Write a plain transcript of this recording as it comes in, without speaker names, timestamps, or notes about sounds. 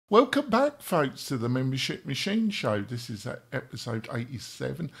Welcome back, folks, to the Membership Machine Show. This is episode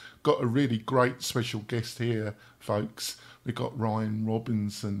 87. Got a really great special guest here, folks. We've got Ryan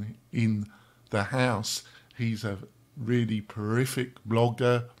Robinson in the house. He's a really prolific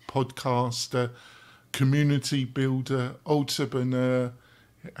blogger, podcaster, community builder, entrepreneur,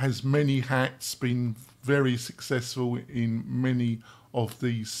 has many hats, been very successful in many of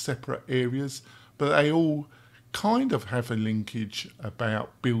these separate areas, but they all kind of have a linkage about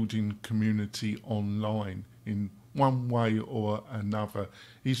building community online in one way or another.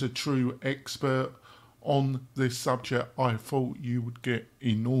 He's a true expert on this subject. I thought you would get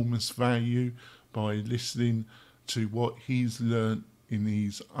enormous value by listening to what he's learned in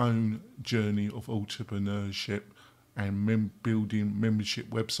his own journey of entrepreneurship and building membership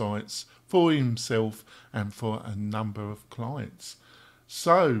websites for himself and for a number of clients.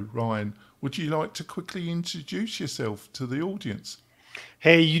 So, Ryan, would you like to quickly introduce yourself to the audience?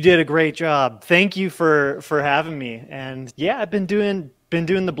 Hey, you did a great job. Thank you for having me. And yeah, I've been doing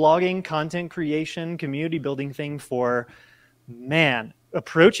the blogging, content creation, community building thing for, man,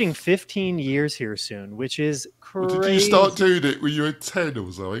 approaching 15 years here soon, which is crazy. Well, did you start doing it when you were 10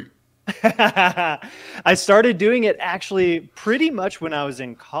 or something? I started doing it actually pretty much when I was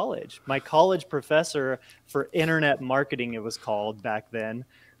in college. My college professor for internet marketing, it was called back then,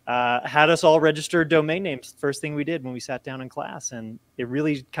 had us all register domain names. First thing we did when we sat down in class, and it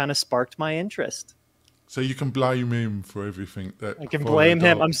really kind of sparked my interest. So you can blame him for everything that I can blame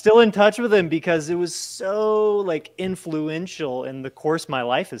him. I'm still in touch with him because it was so like influential in the course my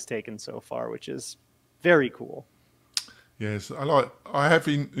life has taken so far, which is very cool. Yes, I have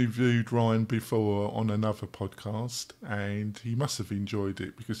interviewed Ryan before on another podcast, and he must have enjoyed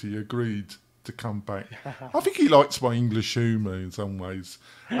it because he agreed to come back. I think he likes my English humour in some ways.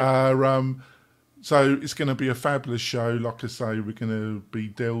 So it's going to be a fabulous show. Like I say, we're going to be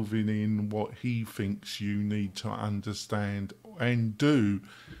delving in what he thinks you need to understand and do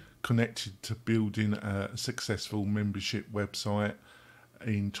connected to building a successful membership website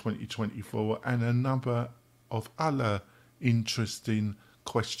in 2024, and a number of other interesting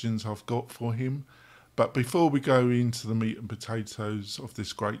questions I've got for him. But before we go into the meat and potatoes of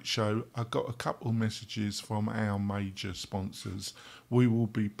this great show, I've got a couple of messages from our major sponsors. We will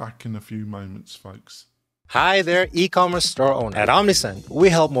be back in a few moments, folks. Hi there, e-commerce store owner. At Omnisend, we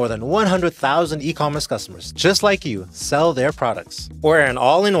help more than 100,000 e-commerce customers just like you sell their products. We're an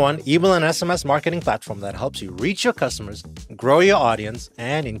all-in-one email and SMS marketing platform that helps you reach your customers, grow your audience,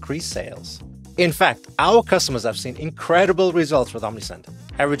 and increase sales. In fact, our customers have seen incredible results with Omnisend,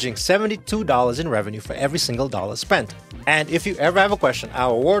 averaging $72 in revenue for every single dollar spent. And if you ever have a question,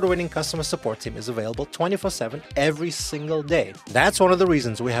 our award-winning customer support team is available 24/7 every single day. That's one of the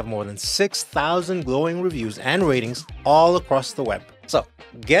reasons we have more than 6,000 glowing reviews and ratings all across the web. So,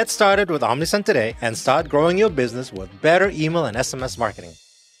 get started with Omnisend today and start growing your business with better email and SMS marketing.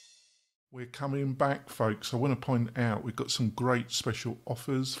 We're coming back, folks. I want to point out we've got some great special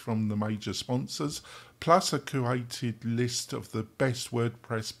offers from the major sponsors, plus a curated list of the best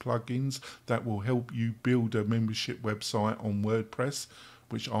WordPress plugins that will help you build a membership website on WordPress,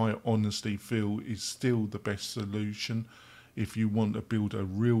 which I honestly feel is still the best solution if you want to build a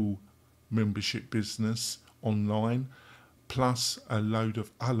real membership business online, plus a load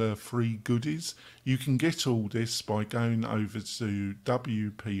of other free goodies. You can get all this by going over to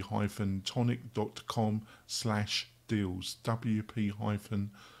wp-tonic.com/deals,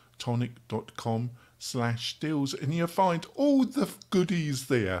 wp-tonic.com/deals, and you'll find all the goodies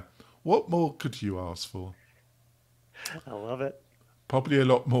there. What more could you ask for? I love it. Probably a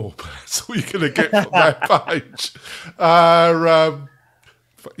lot more, but that's all you're going to get from that page.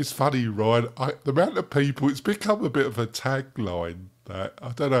 It's funny, Ryan, the amount of people, it's become a bit of a tagline that,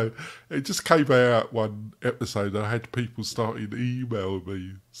 I don't know, it just came out one episode and I had people starting to email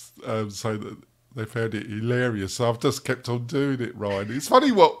me so that they found it hilarious. So I've just kept on doing it, Ryan. It's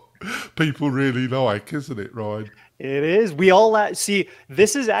funny what people really like, isn't it, Ryan? It is. We all see,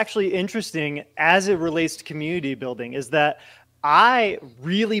 this is actually interesting as it relates to community building, is that I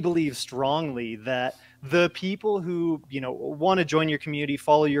really believe strongly that the people who, want to join your community,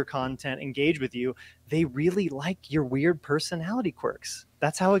 follow your content, engage with you, they really like your weird personality quirks.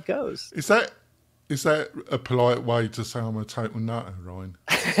 That's how it goes. Is that a polite way to say I'm a total nutter, Ryan?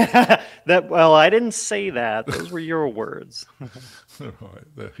 Well, I didn't say that. Those were your words.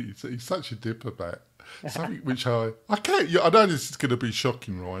 Right. He's such a diplomat. Something which I can't. Yeah, I know this is going to be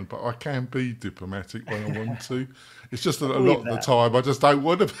shocking, Ryan, but I can be diplomatic when I want to. It's just that a lot of the time I just don't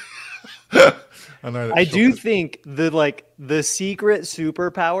want to be. I know that's I do shocking. think the secret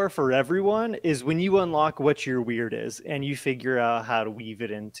superpower for everyone is when you unlock what your weird is and you figure out how to weave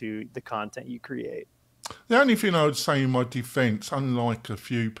it into the content you create. The only thing I would say in my defence, unlike a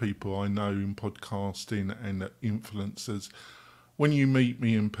few people I know in podcasting and influencers, when you meet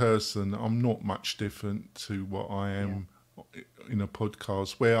me in person, I'm not much different to what I am in a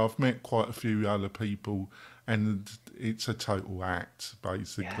podcast, where I've met quite a few other people and it's a total act,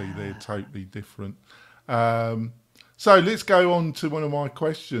 basically. Yeah. They're totally different. So let's go on to one of my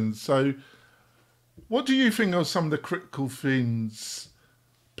questions. So what do you think are some of the critical things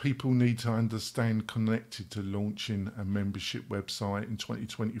people need to understand connected to launching a membership website in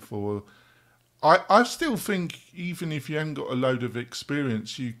 2024? I still think even if you haven't got a load of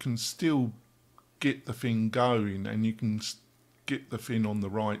experience, you can still get the thing going and you can get the thing on the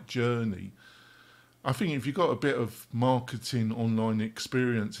right journey. I think if you've got a bit of marketing online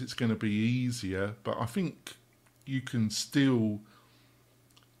experience, it's going to be easier, but I think you can still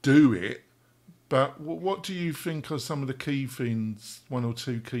do it. But what do you think are some of the key things, one or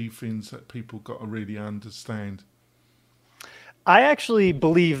two key things that people got to really understand? I actually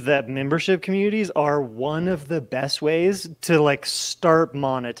believe that membership communities are one of the best ways to like start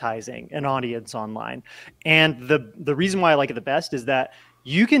monetizing an audience online. And the reason why I like it the best is that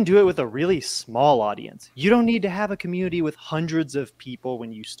you can do it with a really small audience. You don't need to have a community with hundreds of people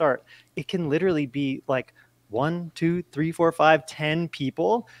when you start. It can literally be like 1, 2, 3, 4, 5, 10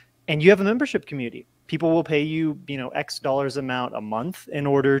 people, and you have a membership community. People will pay you, X dollars amount a month in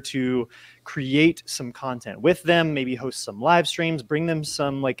order to create some content with them, maybe host some live streams, bring them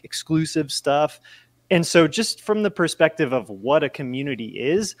some like exclusive stuff. And so just from the perspective of what a community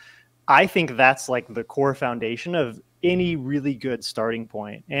is, I think that's like the core foundation of any really good starting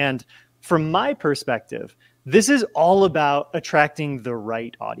point. And from my perspective, this is all about attracting the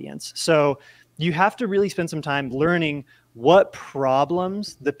right audience. So you have to really spend some time learning what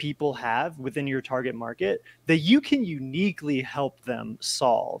problems the people have within your target market that you can uniquely help them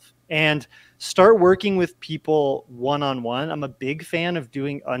solve, and start working with people one-on-one. I'm a big fan of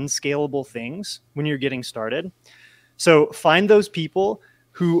doing unscalable things when you're getting started. So find those people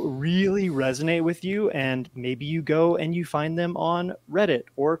who really resonate with you, and maybe you go and you find them on Reddit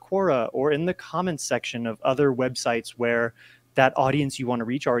or Quora or in the comments section of other websites where that audience you want to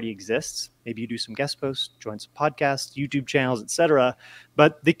reach already exists. Maybe you do some guest posts, join some podcasts, YouTube channels, etc.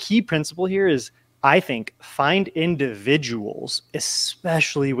 But the key principle here is, I think, find individuals,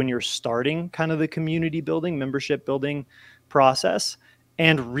 especially when you're starting kind of the community building, membership building process,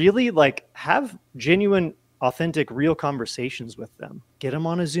 and really like have genuine, authentic, real conversations with them. Get them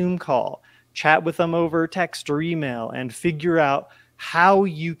on a Zoom call, chat with them over text or email, and figure out how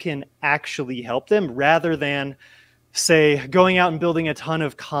you can actually help them, rather than say going out and building a ton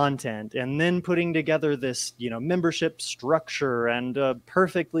of content and then putting together this, membership structure and a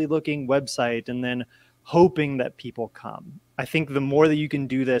perfectly looking website and then hoping that people come. I think the more that you can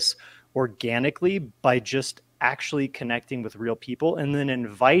do this organically by just actually connecting with real people and then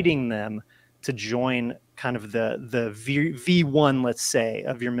inviting them to join kind of the V1, let's say,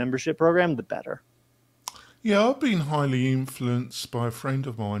 of your membership program, the better. Yeah, I've been highly influenced by a friend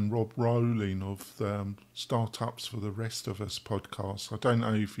of mine, Rob Rowling, of the Startups for the Rest of Us podcast. I don't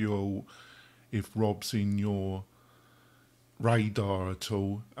know if Rob's in your radar at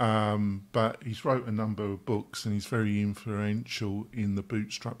all, but he's wrote a number of books and he's very influential in the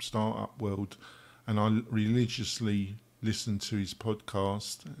bootstrap startup world. And I religiously listen to his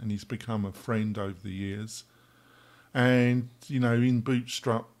podcast, and he's become a friend over the years. And, in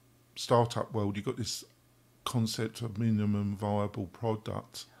bootstrap startup world, you've got this concept of minimum viable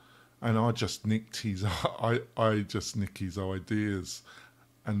product, and I just nick his ideas,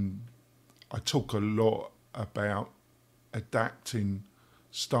 and I talk a lot about adapting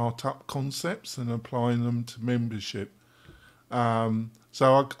startup concepts and applying them to membership.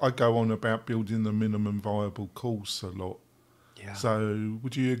 So I go on about building the minimum viable course a lot. Yeah. So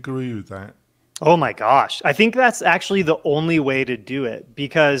would you agree with that? Oh my gosh. I think that's actually the only way to do it,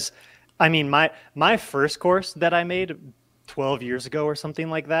 because I mean, my first course that I made 12 years ago or something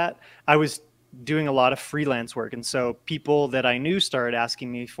like that, I was doing a lot of freelance work. And so people that I knew started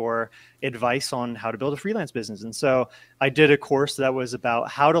asking me for advice on how to build a freelance business. And so I did a course that was about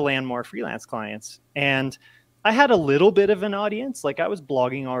how to land more freelance clients. And I had a little bit of an audience, like I was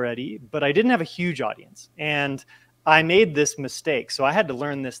blogging already, but I didn't have a huge audience. And I made this mistake. So I had to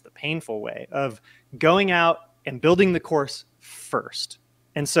learn this the painful way of going out and building the course first.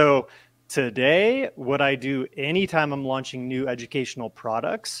 And so Today, what I do anytime I'm launching new educational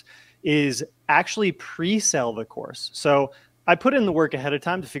products is actually pre-sell the course. So I put in the work ahead of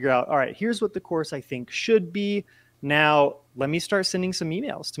time to figure out, all right, here's what the course I think should be. Now, let me start sending some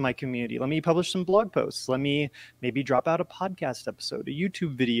emails to my community. Let me publish some blog posts. Let me maybe drop out a podcast episode, a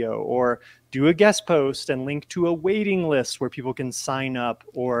YouTube video, or do a guest post and link to a waiting list where people can sign up,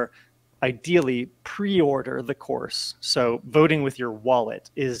 or ideally pre-order the course. So voting with your wallet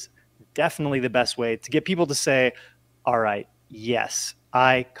is definitely the best way to get people to say, all right, yes,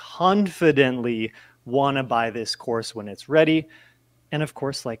 I confidently want to buy this course when it's ready. And of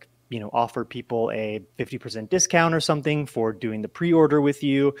course, like, offer people a 50% discount or something for doing the pre-order with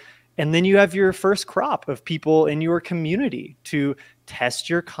you. And then you have your first crop of people in your community to test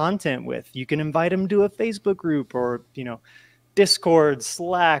your content with. You can invite them to a Facebook group or, Discord,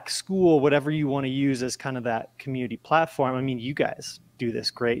 Slack, school, whatever you want to use as kind of that community platform. I mean, you guys do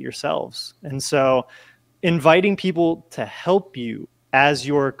this great yourselves. And so inviting people to help you as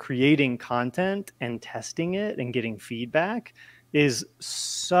you're creating content and testing it and getting feedback is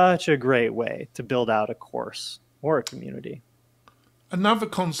such a great way to build out a course or a community. Another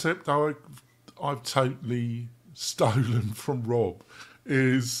concept I've totally stolen from Rob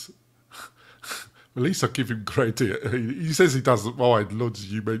is, at least I give him credit. He says he doesn't mind, long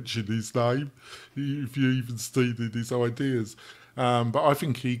as you mention his name, if you even stealing his ideas. But I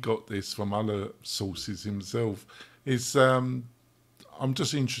think he got this from other sources himself. I'm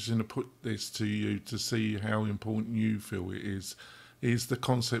just interested to put this to you to see how important you feel it is the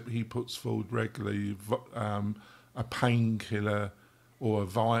concept he puts forward regularly, a painkiller or a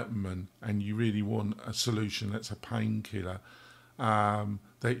vitamin, and you really want a solution that's a painkiller.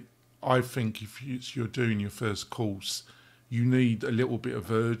 I think if you're doing your first course, you need a little bit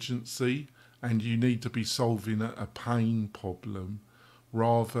of urgency and you need to be solving a pain problem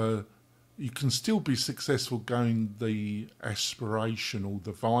rather. You can still be successful going the aspirational,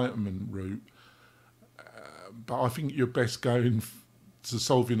 the vitamin route, but I think you're best going to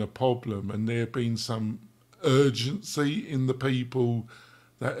solving a problem and there being some urgency in the people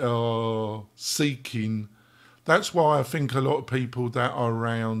that are seeking. That's why I think a lot of people that are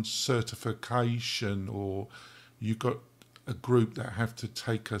around certification, or you got a group that have to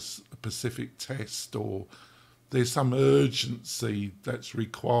take a specific test, or there's some urgency that's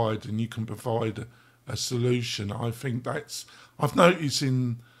required and you can provide a solution. I think I've noticed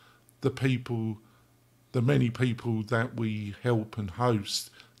in the many people that we help and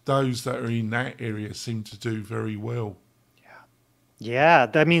host, those that are in that area seem to do very well. Yeah.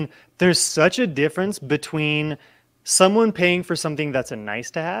 I mean, there's such a difference between someone paying for something that's a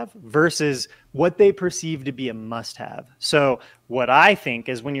nice to have versus what they perceive to be a must have. So what I think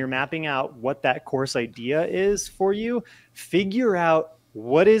is when you're mapping out what that course idea is for you, figure out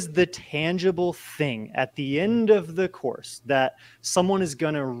what is the tangible thing at the end of the course that someone is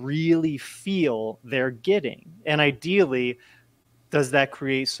going to really feel they're getting. And ideally, does that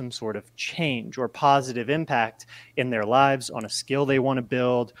create some sort of change or positive impact in their lives on a skill they want to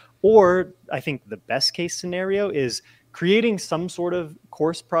build? Or I think the best case scenario is creating some sort of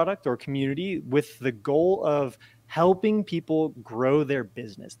course product or community with the goal of helping people grow their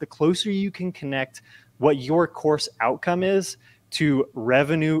business. The closer you can connect what your course outcome is to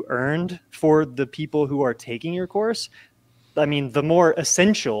revenue earned for the people who are taking your course, I mean, the more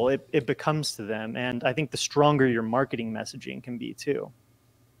essential it becomes to them. And I think the stronger your marketing messaging can be too.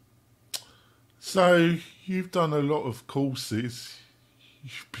 So you've done a lot of courses.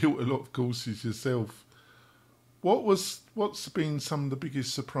 You've built a lot of courses yourself. What's been some of the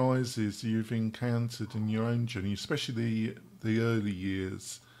biggest surprises you've encountered in your own journey, especially the early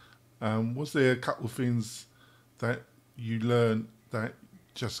years? Was there a couple of things that you learned that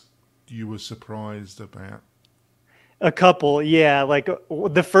just you were surprised about? A couple, yeah. Like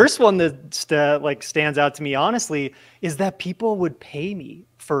the first one that stands out to me, honestly, is that people would pay me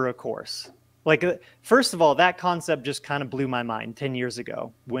for a course. Like, first of all, that concept just kind of blew my mind 10 years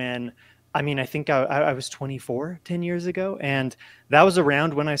ago when, I think I was 24 10 years ago. And that was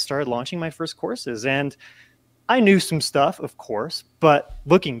around when I started launching my first courses. And I knew some stuff, of course, but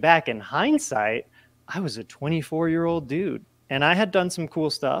looking back in hindsight, I was a 24-year-old dude and I had done some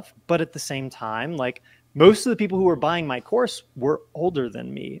cool stuff. But at the same time, like, most of the people who were buying my course were older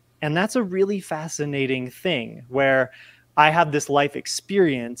than me. And that's a really fascinating thing where I had this life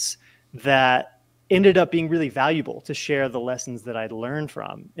experience that ended up being really valuable to share the lessons that I'd learned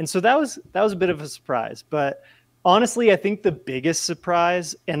from. And so that was a bit of a surprise. But honestly, I think the biggest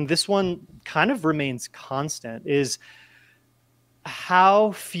surprise, and this one kind of remains constant, is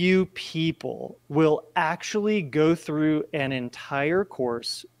how few people will actually go through an entire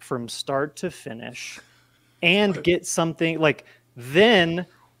course from start to finish and get something like, then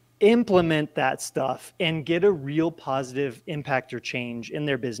implement that stuff and get a real positive impact or change in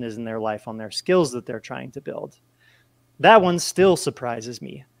their business, in their life, on their skills that they're trying to build. That one still surprises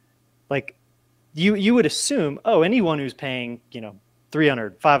me. Like, you would assume, oh, anyone who's paying, $300,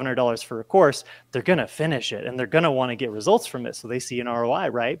 $500 for a course, they're going to finish it and they're going to want to get results from it. So they see an ROI,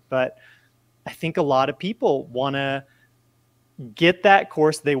 right? But I think a lot of people want to get that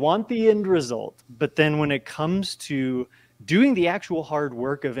course. They want the end result. But then when it comes to doing the actual hard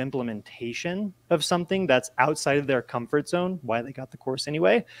work of implementation of something that's outside of their comfort zone, why they got the course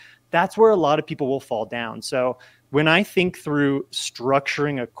anyway, that's where a lot of people will fall down. So when I think through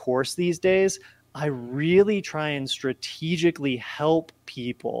structuring a course these days, I really try and strategically help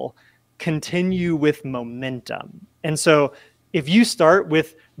people continue with momentum. And so if you start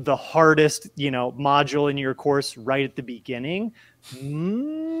with the hardest, module in your course right at the beginning,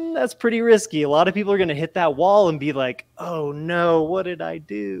 that's pretty risky. A lot of people are going to hit that wall and be like, oh no, what did I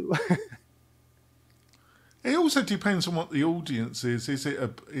do? It also depends on what the audience is. Is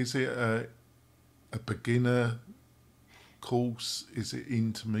it a beginner course? Is it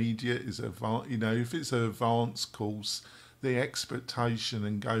intermediate? Is it advanced? If it's an advanced course, the expectation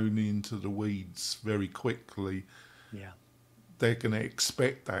and going into the weeds very quickly, they're going to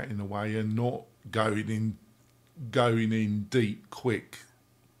expect that in a way, and not going in deep quick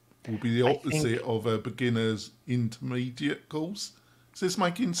will be the opposite of a beginner's intermediate course. Is this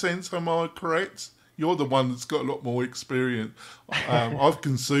making sense? Am I correct? You're the one that's got a lot more experience. I've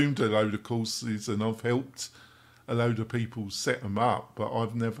consumed a load of courses and I've helped a load of people set them up, but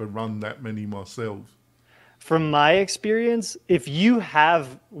I've never run that many myself. From my experience, if you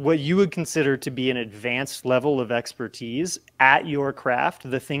have what you would consider to be an advanced level of expertise at your craft,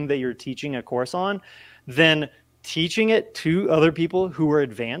 the thing that you're teaching a course on, then teaching it to other people who are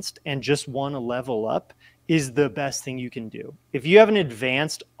advanced and just want to level up is the best thing you can do. If you have an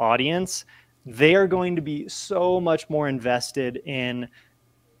advanced audience, they are going to be so much more invested in,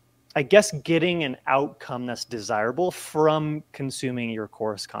 I guess, getting an outcome that's desirable from consuming your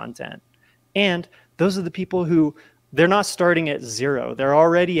course content. And those are the people who, they're not starting at 0. They're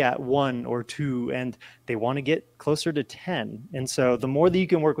already at 1 or 2, and they want to get closer to 10. And so the more that you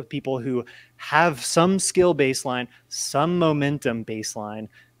can work with people who have some skill baseline, some momentum baseline,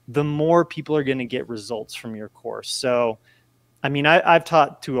 the more people are going to get results from your course. So, I mean, I've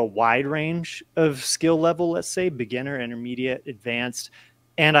taught to a wide range of skill level, let's say beginner, intermediate, advanced,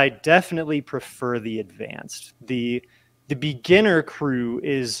 and I definitely prefer the advanced. The beginner crew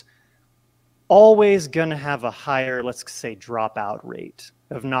is always going to have a higher, let's say, dropout rate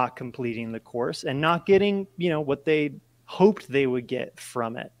of not completing the course and not getting, what they hoped they would get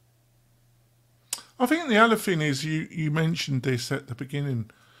from it. I think the other thing is, you mentioned this at the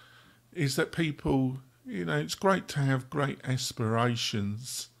beginning, is that people, it's great to have great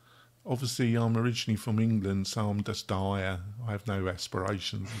aspirations. Obviously, I'm originally from England, so I'm just dire. I have no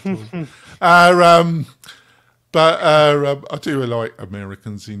aspirations at all. But I do like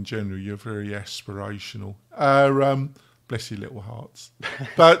Americans in general. You're very aspirational. Bless your little hearts.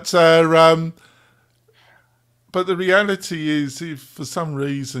 But the reality is, if for some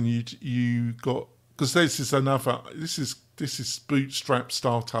reason you got, because this is bootstrap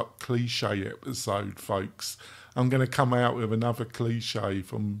startup cliche episode, folks. I'm going to come out with another cliche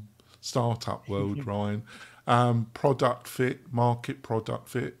from startup world, Ryan. Product fit, market product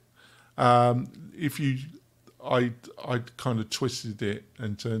fit. I kind of twisted it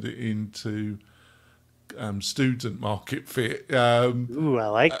and turned it into student market fit. Ooh, I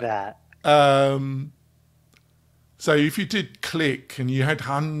like that. So if you did click and you had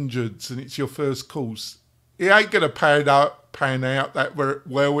hundreds and it's your first course, it ain't going to pan out that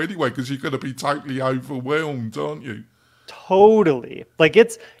well anyway, because you're going to be totally overwhelmed, aren't you? Totally. Like,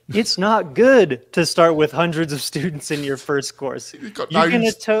 it's not good to start with hundreds of students in your first course.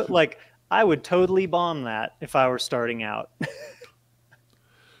 I would totally bomb that if I were starting out.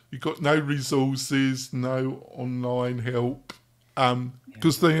 You've got no resources, no online help,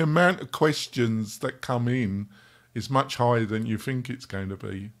 because the amount of questions that come in is much higher than you think it's going to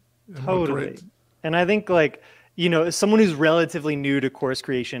be. Totally. And I think, as someone who's relatively new to course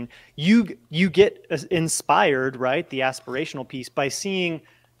creation, you get inspired, right? The aspirational piece by seeing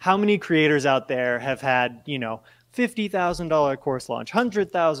how many creators out there have had, $50,000 course launch,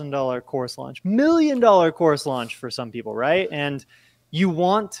 $100,000 course launch, $1 million course launch for some people, right? And you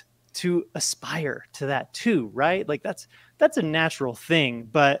want to aspire to that too, right? Like that's a natural thing,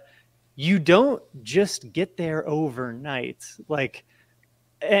 but you don't just get there overnight. Like,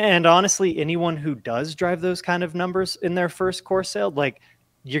 and honestly, anyone who does drive those kind of numbers in their first course sale, like,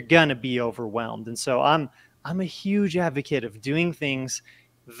 you're gonna be overwhelmed. And so I'm a huge advocate of doing things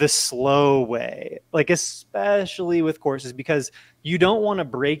the slow way, like especially with courses, because you don't want to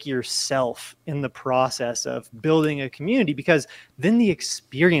break yourself in the process of building a community, because then the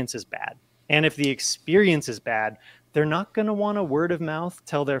experience is bad. And if the experience is bad, they're not going to want to word of mouth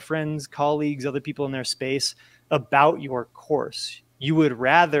tell their friends, colleagues, other people in their space about your course. You would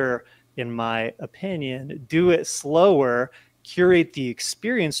rather, in my opinion, do it slower, curate the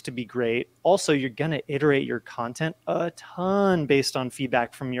experience to be great. Also, you're going to iterate your content a ton based on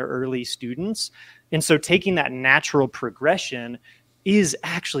feedback from your early students. And so taking that natural progression is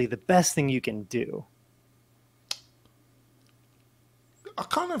actually the best thing you can do. I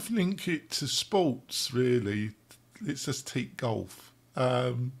kind of link it to sports, really. Let's just take golf.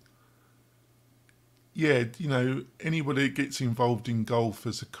 Yeah, you know, anybody that gets involved in golf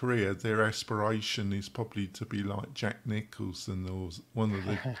as a career, their aspiration is probably to be like Jack Nicholson or one of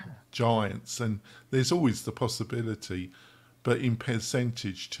the giants. And there's always the possibility, but in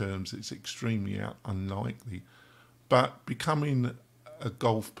percentage terms, it's extremely unlikely. But becoming a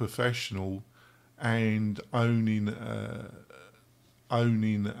golf professional and owning a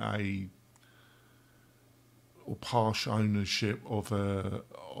or partial ownership of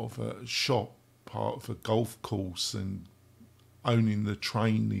a shop, part of a golf course, and owning the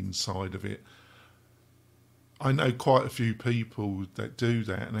training side of it. I know quite a few people that do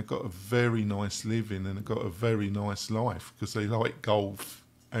that, and they've got a very nice living and they've got a very nice life because they like golf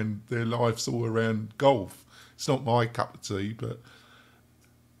and their life's all around golf. It's not my cup of tea, but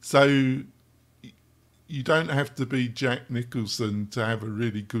so you don't have to be Jack Nicholson to have a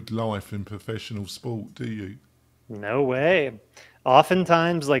really good life in professional sport, do you? No way.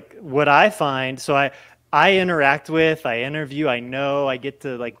 Oftentimes, like what I find, so I interact with, I interview, I know, I get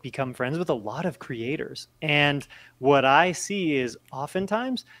to like become friends with a lot of creators. And what I see is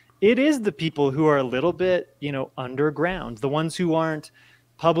oftentimes it is the people who are a little bit, you know, underground, the ones who aren't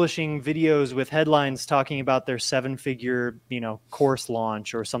publishing videos with headlines talking about their 7-figure, you know, course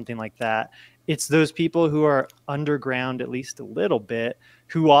launch or something like that. It's those people who are underground at least a little bit,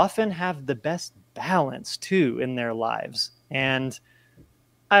 who often have the best balance too in their lives. And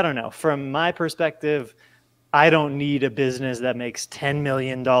I don't know, from my perspective, I don't need a business that makes $10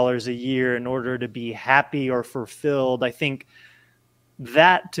 million a year in order to be happy or fulfilled. I think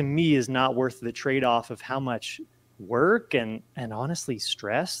that to me is not worth the trade-off of how much work and honestly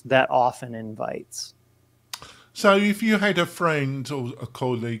stress that often invites. So if you had a friend or a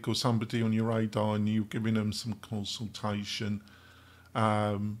colleague or somebody on your radar and you're giving them some consultation,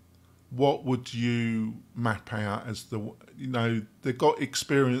 what would you map out as the, you know, they've got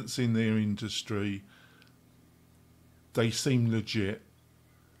experience in their industry, they seem legit,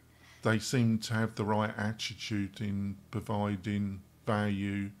 they seem to have the right attitude in providing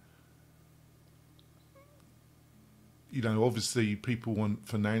value. You know, obviously people want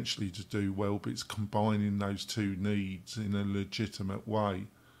financially to do well, but it's combining those two needs in a legitimate way.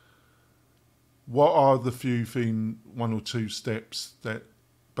 What are the one or two steps that,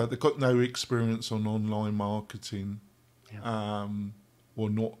 but they've got no experience on online marketing, or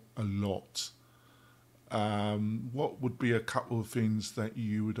not a lot. What would be a couple of things that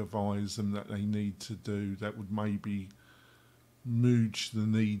you would advise them that they need to do that would maybe move the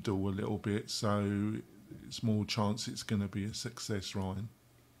needle a little bit so it's more chance it's going to be a success, Ryan?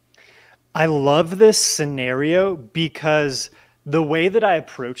 I love this scenario because the way that I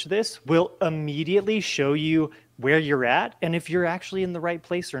approach this will immediately show you where you're at and if you're actually in the right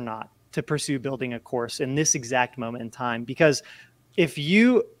place or not to pursue building a course in this exact moment in time. Because if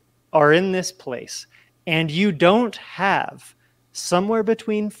you are in this place and you don't have somewhere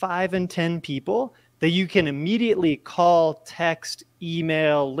between 5 and 10 people that you can immediately call, text,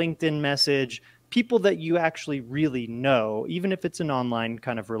 email, LinkedIn message, people that you actually really know, even if it's an online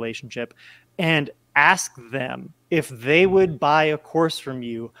kind of relationship, and ask them if they would buy a course from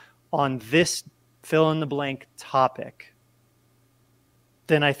you on this fill in the blank topic,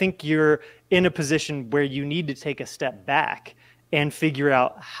 then I think you're in a position where you need to take a step back and figure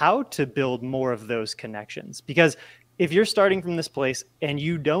out how to build more of those connections. Because if you're starting from this place and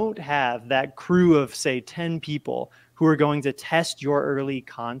you don't have that crew of, say, 10 people who are going to test your early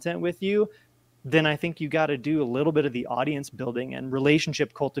content with you, then I think you got to do a little bit of the audience building and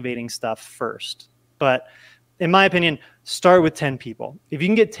relationship cultivating stuff first. But in my opinion, start with 10 people. If you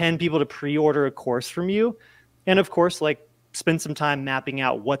can get 10 people to pre-order a course from you, and of course, like spend some time mapping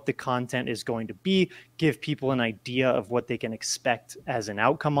out what the content is going to be, give people an idea of what they can expect as an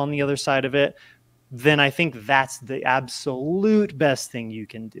outcome on the other side of it, then I think that's the absolute best thing you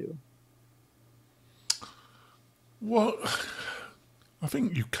can do. Well, I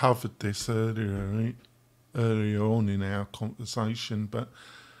think you covered this earlier on in our conversation, but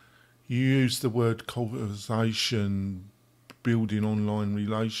you used the word conversation, building online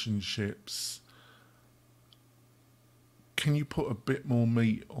relationships. Can you put a bit more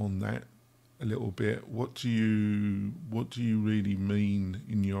meat on that a little bit? What do you really mean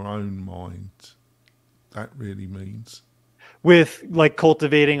in your own mind that really means? With like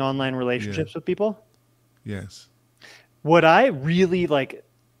cultivating online relationships with people? Yes. What I really like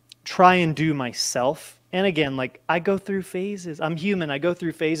try and do myself, and again, like I go through phases. I'm human. I go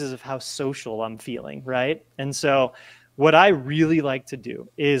through phases of how social I'm feeling, right? And so what I really like to do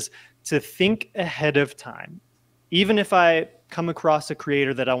is to think ahead of time. Even if I come across a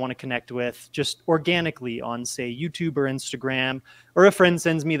creator that I want to connect with just organically on, say, YouTube or Instagram, or a friend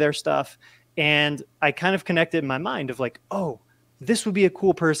sends me their stuff, and I kind of connect it in my mind of like, oh, this would be a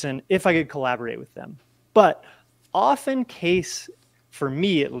cool person if I could collaborate with them. But often case, for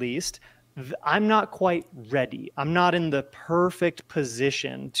me at least, I'm not quite ready. I'm not in the perfect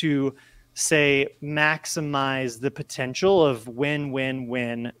position to, say, maximize the potential of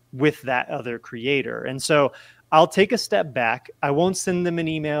win-win-win with that other creator. And so I'll take a step back. I won't send them an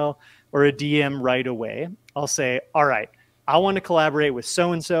email or a DM right away. I'll say, all right, I want to collaborate with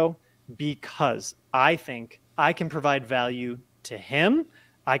so-and-so because I think I can provide value to him.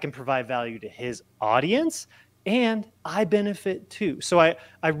 I can provide value to his audience, and I benefit too. So I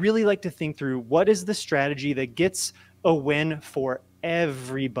really like to think through what is the strategy that gets a win for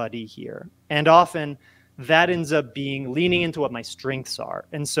everybody here. And often that ends up being leaning into what my strengths are.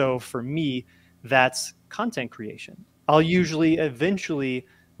 And so for me, that's content creation. I'll usually eventually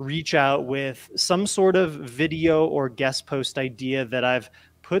reach out with some sort of video or guest post idea that I've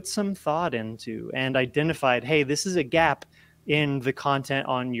put some thought into and identified, hey, this is a gap in the content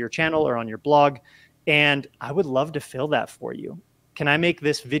on your channel or on your blog, and I would love to fill that for you. Can I make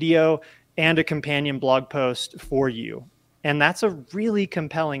this video and a companion blog post for you? And that's a really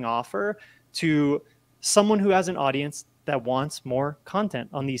compelling offer to someone who has an audience that wants more content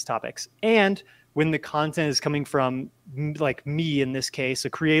on these topics. And when the content is coming from, like me in this case, a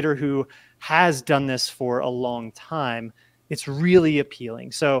creator who has done this for a long time, it's really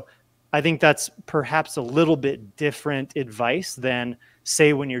appealing. So I think that's perhaps a little bit different advice than,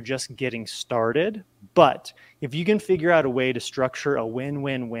 say, when you're just getting started. But if you can figure out a way to structure a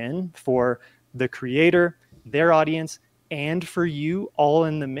win-win-win for the creator, their audience, and for you all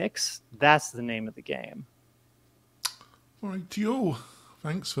in the mix, that's the name of the game. All right, Joe,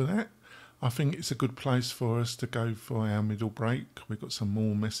 thanks for that. I think it's a good place for us to go for our middle break. We've got some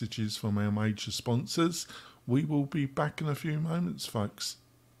more messages from our major sponsors. We will be back in a few moments, folks.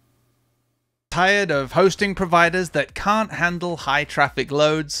 Tired of hosting providers that can't handle high traffic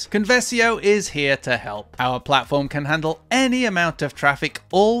loads? Conversio is here to help. Our platform can handle any amount of traffic,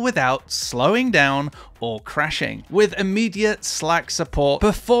 all without slowing down or crashing. With immediate Slack support,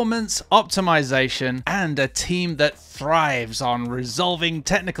 performance optimization, and a team that thrives on resolving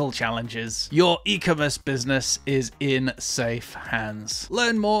technical challenges, your e-commerce business is in safe hands.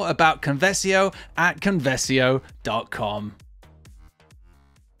 Learn more about Conversio at conversio.com.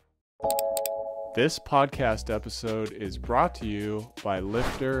 This podcast episode is brought to you by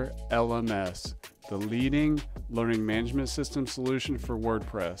Lifter LMS, the leading learning management system solution for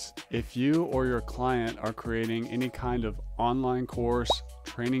WordPress. If you or your client are creating any kind of online course,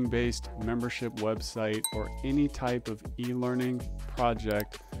 training-based membership website, or any type of e-learning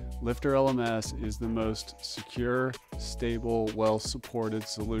project, Lifter LMS is the most secure, stable, well-supported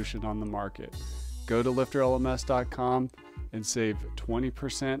solution on the market. Go to lifterlms.com and save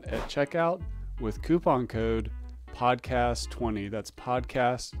 20% at checkout with coupon code podcast20. That's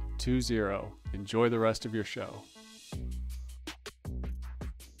podcast20. Enjoy the rest of your show.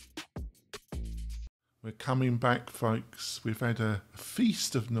 We're coming back, folks. We've had a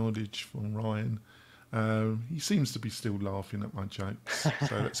feast of knowledge from Ryan. He seems to be still laughing at my jokes, so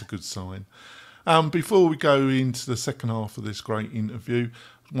that's a good sign. Before we go into the second half of this great interview,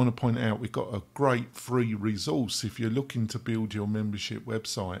 I want to point out we've got a great free resource if you're looking to build your membership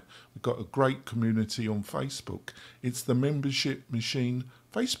website. We've got a great community on Facebook. It's the Membership Machine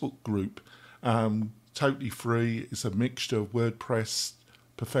Facebook group. Totally free. It's a mixture of WordPress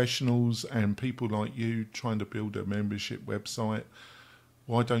professionals and people like you trying to build a membership website.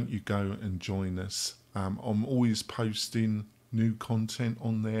 Why don't you go and join us? I'm always posting new content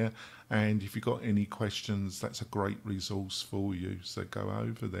on there. And if you've got any questions, that's a great resource for you. So go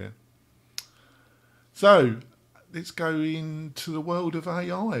over there. So let's go into the world of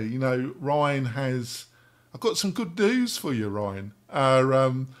AI. You know, Ryan has... I've got some good news for you, Ryan.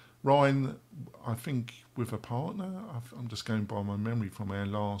 Ryan, I think with a partner, I'm just going by my memory from our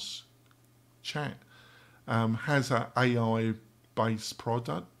last chat, has an AI-based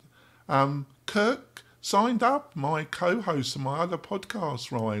product. Kirk signed up, my co-host on my other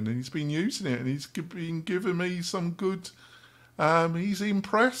podcast, Ryan, and he's been using it, and he's been giving me some good... he's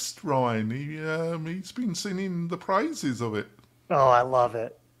impressed, Ryan. He's been singing the praises of it. Oh, I love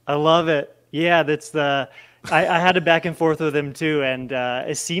it. I love it. Yeah, that's the... I had a back and forth with him too, and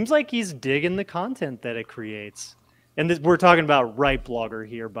it seems like he's digging the content that it creates. And we're talking about Right Blogger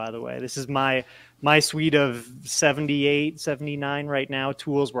here, by the way. This is my suite of 78, 79 right now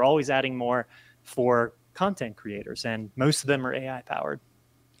tools. We're always adding more for content creators, and most of them are AI powered.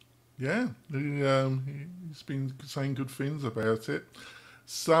 Yeah, he's been saying good things about it.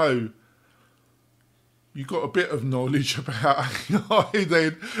 So you got a bit of knowledge about AI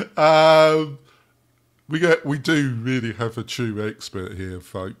then. We do really have a true expert here,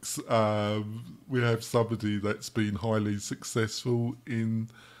 folks. We have somebody that's been highly successful in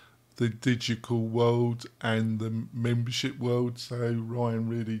the digital world and the membership world. So Ryan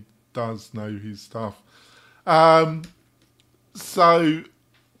really does know his stuff. So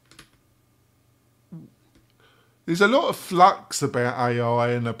there's a lot of flux about AI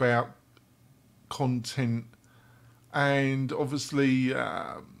and about content, and obviously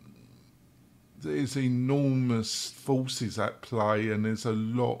there's enormous forces at play, and there's a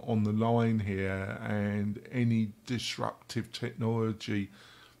lot on the line here, and any disruptive technology,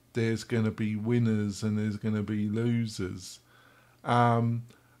 there's going to be winners and there's going to be losers.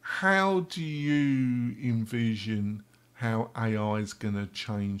 How do you envision how AI is going to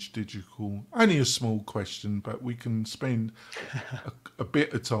change digital? Only a small question, but we can spend a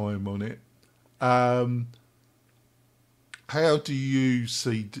bit of time on it. How do you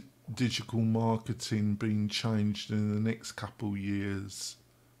see digital marketing being changed in the next couple of years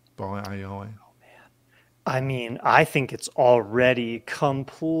by AI? I mean, I think it's already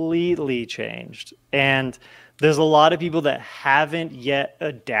completely changed. And there's a lot of people that haven't yet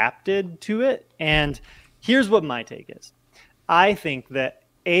adapted to it. And here's what my take is. I think that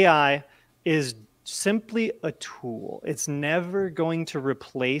AI is simply a tool. It's never going to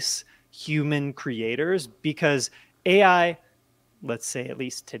replace human creators, because AI, let's say at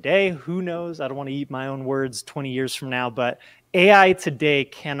least today, who knows? I don't want to eat my own words 20 years from now, but AI today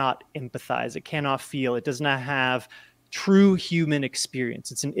cannot empathize. It cannot feel. It does not have true human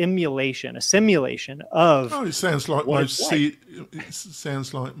experience. It's an emulation, a simulation of... Oh, it sounds like it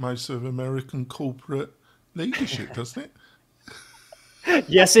sounds like most of American corporate leadership, doesn't it?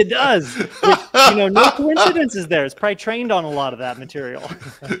 Yes, it does. Which, no coincidences there. It's probably trained on a lot of that material.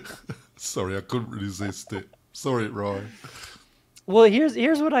 Sorry, I couldn't resist it. Sorry, Ryan. Well,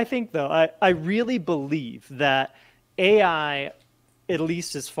 here's what I think, though. I really believe that AI, at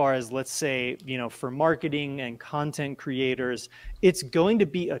least as far as, let's say, for marketing and content creators, it's going to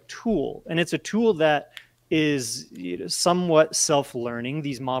be a tool. And it's a tool that is somewhat self-learning.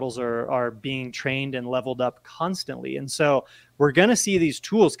 These models are being trained and leveled up constantly. And so we're going to see these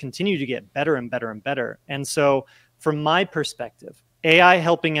tools continue to get better and better and better. And so from my perspective, AI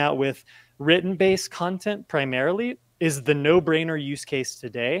helping out with written-based content primarily is the no-brainer use case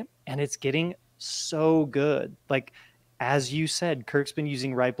today. And it's getting so good. Like, as you said, Kirk's been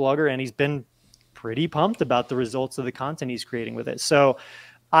using Right Blogger, and he's been pretty pumped about the results of the content he's creating with it. So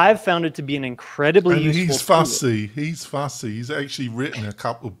I've found it to be an incredibly useful tool. He's fussy. He's fussy. He's actually written a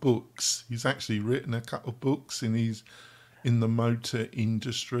couple of books. And he's in the motor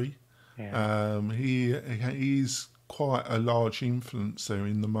industry. Yeah. He's quite a large influencer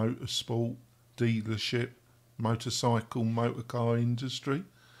in the motorsport dealership, motor car industry.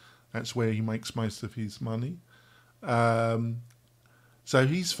 That's where he makes most of his money. So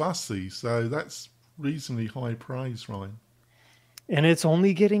he's fussy. So that's reasonably high praise, Ryan. And it's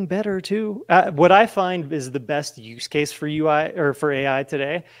only getting better too. What I find is the best use case for UI or for AI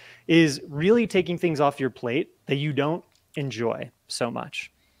today is really taking things off your plate that you don't enjoy so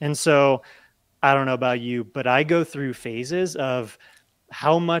much. And so I don't know about you, but I go through phases of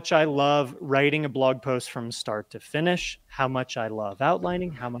how much I love writing a blog post from start to finish, how much I love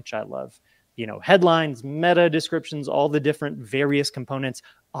outlining, how much I love, headlines, meta descriptions, all the different various components,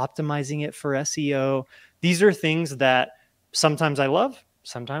 optimizing it for SEO. These are things that sometimes I love,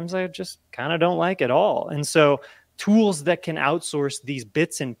 sometimes I just kind of don't like at all. And so tools that can outsource these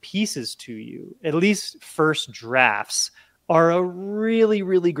bits and pieces to you, at least first drafts, are a really,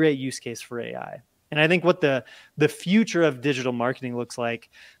 really great use case for AI. And I think what the future of digital marketing looks like,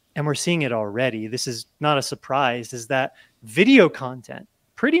 and we're seeing it already, this is not a surprise, is that video content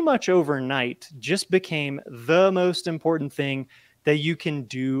pretty much overnight just became the most important thing that you can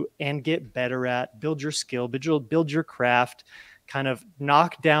do and get better at, build your skill, build your craft, kind of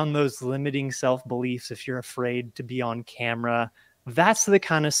knock down those limiting self-beliefs if you're afraid to be on camera. That's the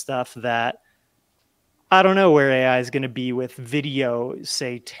kind of stuff that I don't know where AI is going to be with video,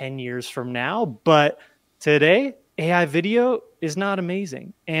 say 10 years from now, but today AI video is not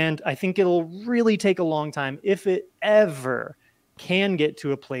amazing. And I think it'll really take a long time, if it ever can, get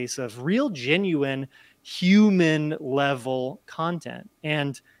to a place of real, genuine, human level content.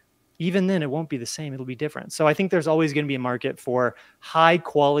 And even then, it won't be the same. It'll be different. So I think there's always going to be a market for high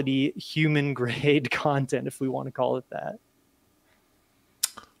quality, human grade content, if we want to call it that.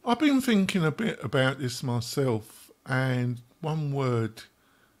 I've been thinking a bit about this myself, and one word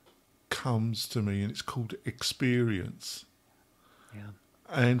comes to me, and it's called experience. Yeah.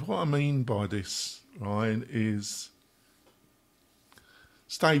 And what I mean by this, Ryan, is,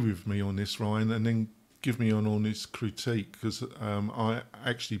 stay with me on this, Ryan, and then give me an honest critique, because I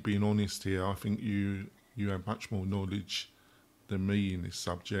actually, being honest here, I think you have much more knowledge than me in this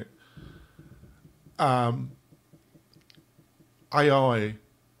subject. AI,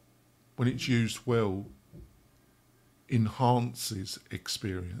 when it's used well, enhances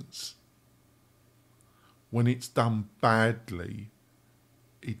experience. When it's done badly,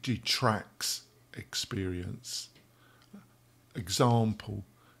 it detracts experience. Example,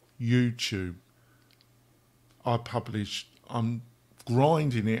 YouTube. I'm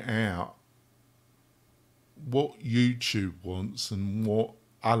grinding it out, what YouTube wants and what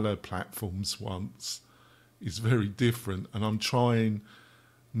other platforms wants is very different, and I'm trying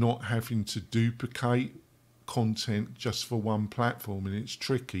not having to duplicate content just for one platform, and it's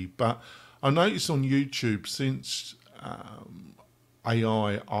tricky. But I noticed on YouTube, since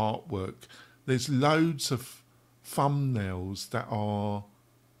AI artwork, there's loads of thumbnails that are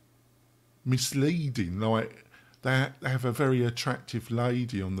misleading. Like they have a very attractive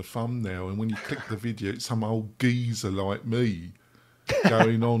lady on the thumbnail, and when you click the video, it's some old geezer like me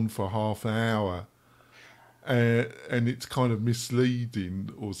going on for half an hour. And it's kind of misleading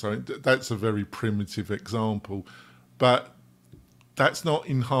or something. That's a very primitive example, but that's not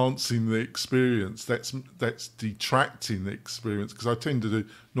enhancing the experience. That's detracting the experience, because I tend to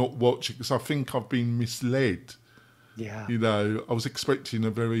not watch it because I think I've been misled. Yeah. You know, I was expecting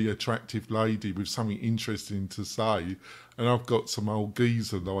a very attractive lady with something interesting to say, and I've got some old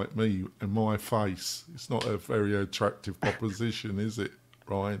geezer like me and my face. It's not a very attractive proposition, is it,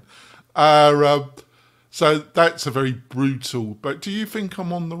 Ryan? So that's a very brutal, but do you think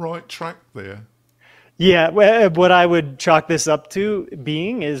I'm on the right track there? Yeah, what I would chalk this up to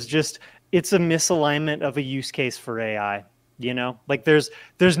being is just, it's a misalignment of a use case for AI. You know, like there's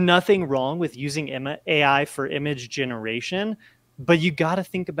nothing wrong with using AI for image generation, but you got to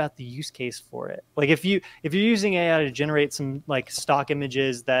think about the use case for it. Like if you're using AI to generate some like stock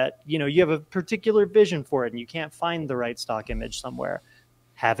images that, you know, you have a particular vision for it and you can't find the right stock image somewhere,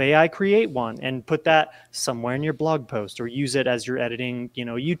 have AI create one and put that somewhere in your blog post, or use it as you're editing, you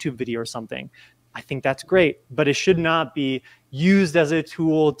know, a YouTube video or something. I think that's great, but it should not be used as a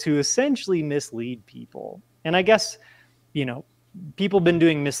tool to essentially mislead people. And I guess, you know, people have been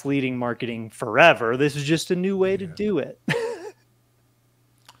doing misleading marketing forever. This is just a new way to do it.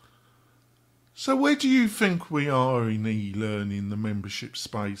 So where do you think we are in e-learning, the membership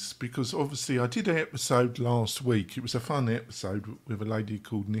space? Because obviously I did an episode last week. It was a fun episode with a lady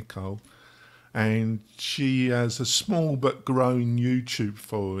called Nicole, and she has a small but growing YouTube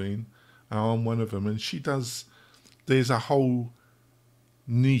following. I'm one of them, and there's a whole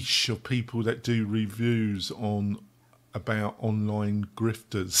niche of people that do reviews about online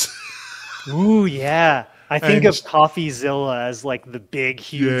grifters. Ooh, yeah. I think of CoffeeZilla as like the big,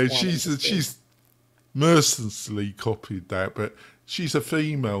 huge one. Yeah, she's mercilessly copied that, but she's a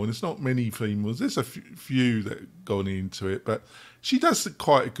female, and there's not many females. There's a few that have gone into it, but she does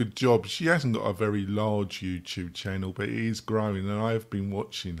quite a good job. She hasn't got a very large YouTube channel, but it is growing, and I have been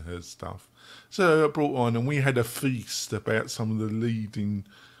watching her stuff. So I brought on, and we had a feast about some of the leading,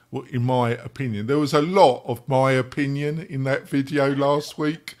 well, in my opinion. There was a lot of my opinion in that video last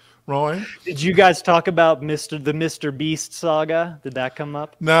week, Ryan. Did you guys talk about the Mr. Beast saga? Did that come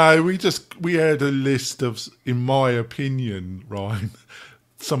up? No, we had a list of, in my opinion, Ryan,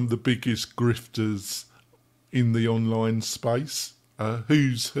 some of the biggest grifters in the online space.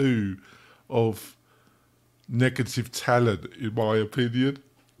 Who's who of negative talent, in my opinion.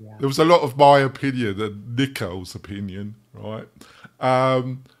 There was a lot of my opinion and Nicole's opinion, right?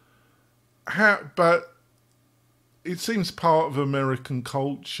 But it seems part of American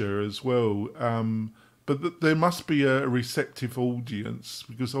culture as well. But there must be a receptive audience,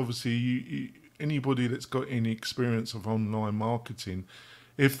 because obviously anybody that's got any experience of online marketing,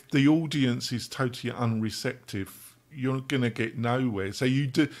 if the audience is totally unreceptive, you're going to get nowhere. So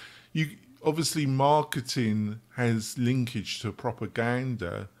you obviously marketing has linkage to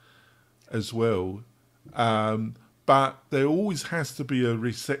propaganda as well, but there always has to be a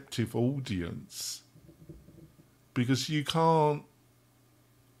receptive audience, because you can't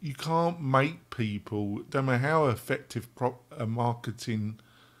make people, no matter how effective a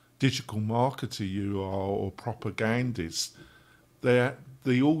digital marketer you are or propagandist,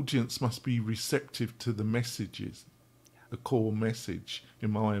 the audience must be receptive to the messages, the core message,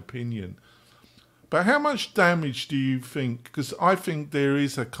 in my opinion. But how much damage do you think, because I think there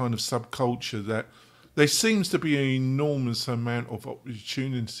is a kind of subculture that there seems to be an enormous amount of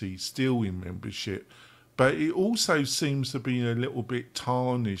opportunity still in membership, but it also seems to be a little bit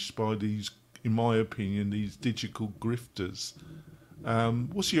tarnished by these, in my opinion, these digital grifters.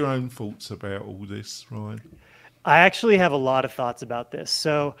 What's your own thoughts about all this, Ryan? I actually have a lot of thoughts about this.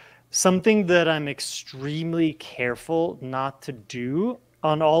 So something that I'm extremely careful not to do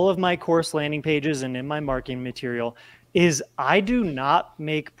on all of my course landing pages and in my marketing material is I do not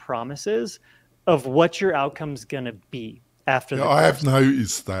make promises of what your outcome's going to be after the course. I have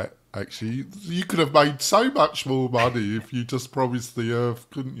noticed that, actually. You could have made so much more money if you just promised the earth,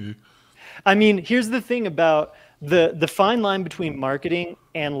 couldn't you? I mean, here's the thing about the fine line between marketing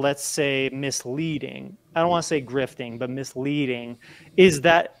and, let's say, misleading. I don't want to say grifting, but misleading is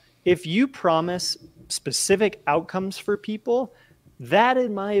that if you promise specific outcomes for people, that,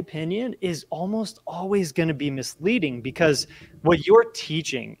 in my opinion, is almost always going to be misleading, because what you're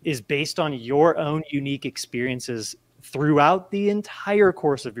teaching is based on your own unique experiences throughout the entire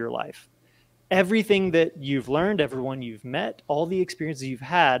course of your life. Everything that you've learned, everyone you've met, all the experiences you've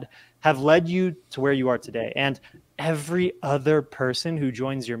had have led you to where you are today. And every other person who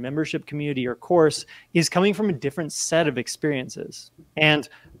joins your membership community or course is coming from a different set of experiences. And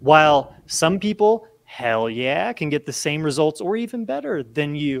while some people, hell yeah, can get the same results or even better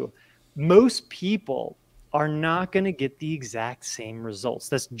than you, most people are not going to get the exact same results.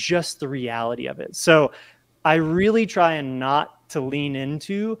 That's just the reality of it. So I really try and not to lean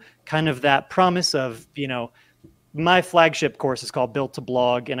into kind of that promise of, my flagship course is called Built to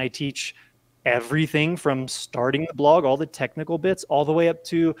Blog, and I teach everything from starting the blog, all the technical bits, all the way up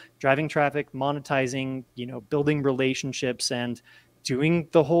to driving traffic, monetizing, building relationships, and doing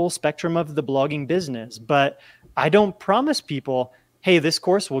the whole spectrum of the blogging business. But I don't promise people, hey, this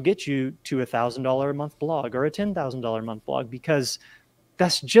course will get you to $1,000 a month blog or a $10,000 a month blog, because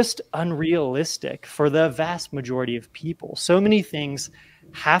that's just unrealistic for the vast majority of people. So many things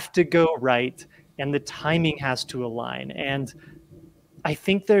have to go right, and the timing has to align. And I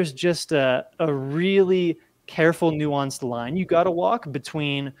think there's just a really careful, nuanced line you got to walk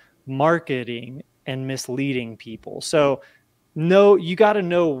between marketing and misleading people. So you got to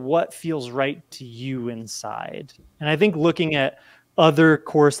know what feels right to you inside. And I think looking at other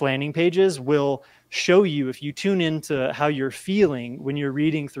course landing pages will show you, if you tune into how you're feeling when you're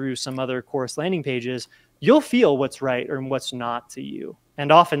reading through some other course landing pages, you'll feel what's right or what's not to you.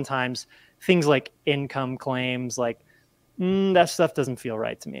 And oftentimes things like income claims, like that stuff doesn't feel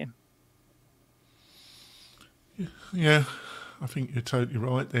right to me. Yeah, I think you're totally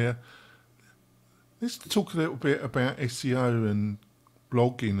right there. Let's talk a little bit about SEO and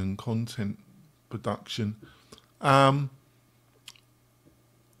blogging and content production.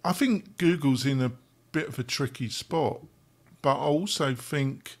 I think Google's in a bit of a tricky spot, but I also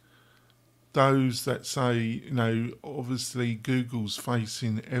think those that say, obviously Google's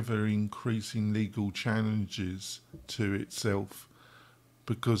facing ever increasing legal challenges to itself,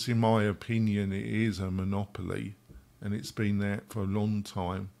 because in my opinion it is a monopoly and it's been there for a long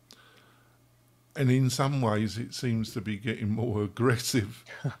time. And in some ways it seems to be getting more aggressive.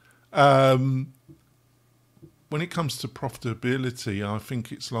 When it comes to profitability, I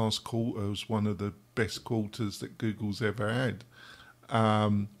think its last quarter was one of the best quarters that Google's ever had.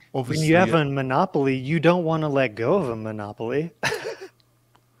 Obviously, when you have a monopoly, you don't want to let go of a monopoly.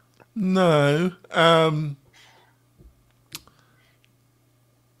 No.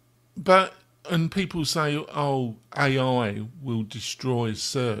 And people say, AI will destroy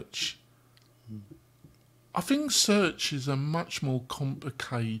search. I think search is a much more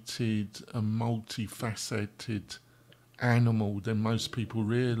complicated and multifaceted animal than most people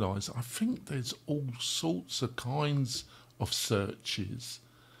realise. I think there's all sorts of kinds of searches.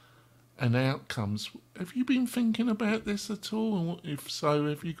 and outcomes. Have you been thinking about this at all? And if so,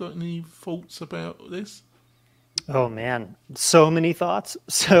 have you got any thoughts about this? Oh man, so many thoughts.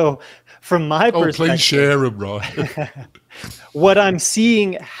 So from my Oh, perspective, please share them, right? what I'm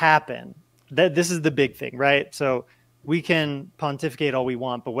seeing happen, that this is the big thing, right? So we can pontificate all we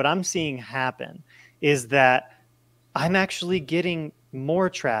want, but what I'm seeing happen is that I'm actually getting more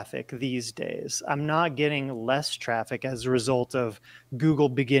traffic these days. I'm not getting less traffic as a result of Google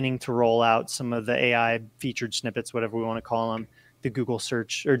beginning to roll out some of the AI featured snippets, whatever we want to call them, the Google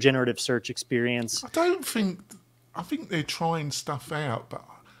search or generative search experience. I think they're trying stuff out, but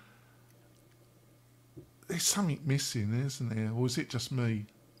there's something missing, isn't there? Or is it just me?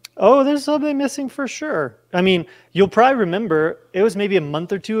 Oh, there's something missing for sure. I mean, you'll probably remember it was maybe a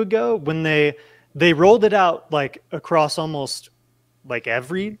month or two ago when they rolled it out like across almost like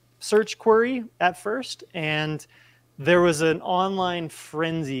every search query at first, and there was an online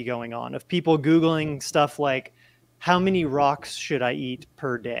frenzy going on of people Googling stuff like, how many rocks should I eat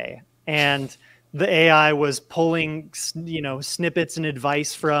per day? And the AI was pulling, snippets and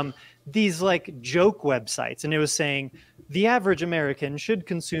advice from these like joke websites. And it was saying the average American should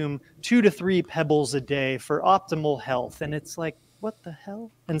consume 2 to 3 pebbles a day for optimal health. And it's like, what the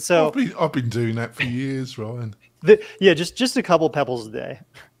hell? And so I've been doing that for years, Ryan. Just a couple pebbles a day.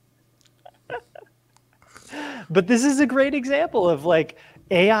 But this is a great example of like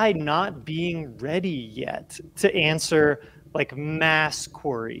AI not being ready yet to answer like mass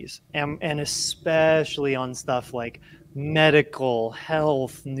queries, and especially on stuff like medical,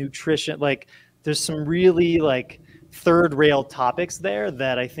 health, nutrition. Like there's some really like third rail topics there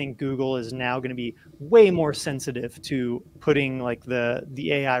that I think Google is now going to be way more sensitive to putting like the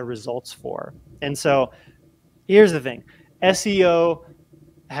AI results for. And so here's the thing. SEO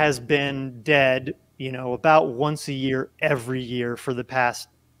has been dead, about once a year, every year for the past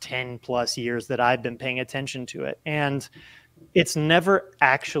 10 plus years that I've been paying attention to it. And it's never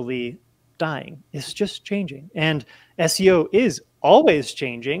actually dying. It's just changing. And SEO is always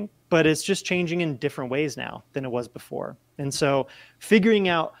changing, but it's just changing in different ways now than it was before. And so figuring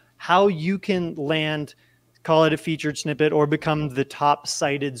out how you can land, call it a featured snippet, or become the top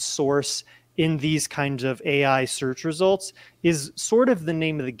cited source in these kinds of AI search results is sort of the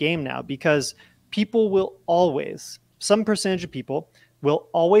name of the game now, because people will always, some percentage of people will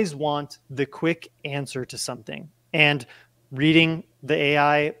always want the quick answer to something. And reading the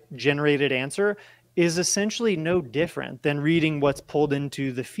AI generated answer is essentially no different than reading what's pulled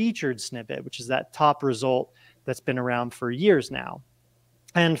into the featured snippet, which is that top result that's been around for years now.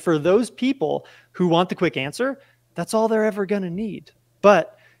 And for those people who want the quick answer, that's all they're ever going to need.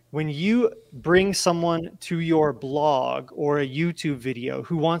 But when you bring someone to your blog or a YouTube video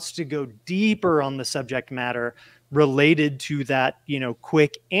who wants to go deeper on the subject matter related to that,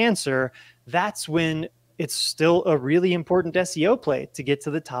 quick answer, that's when it's still a really important SEO play to get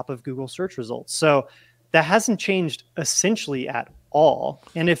to the top of Google search results. So that hasn't changed essentially at all.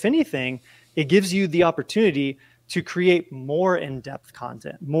 And if anything, it gives you the opportunity to create more in-depth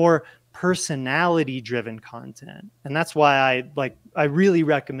content, more personality-driven content. And that's why I really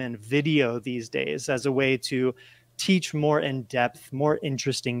recommend video these days as a way to teach more in-depth, more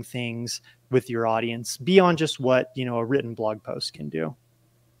interesting things with your audience beyond just what, a written blog post can do.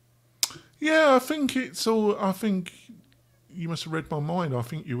 Yeah, I think you must have read my mind. I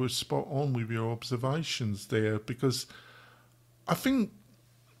think you were spot on with your observations there, because I think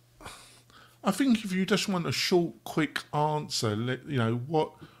if you just want a short, quick answer,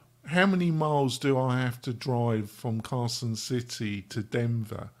 how many miles do I have to drive from Carson City to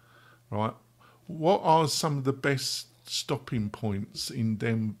Denver, right? What are some of the best stopping points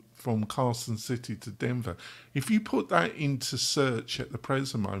in from Carson City to Denver? If you put that into search at the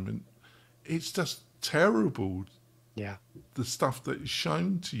present moment, it's just terrible. Yeah. The stuff that is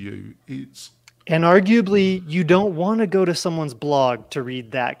shown to you, and arguably you don't want to go to someone's blog to read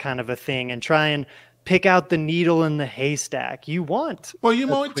that kind of a thing and try and pick out the needle in the haystack. You want. Well, you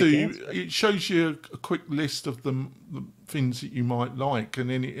might do. Answer. It shows you a quick list of the things that you might like, and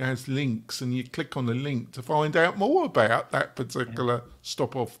then it has links, and you click on the link to find out more about that particular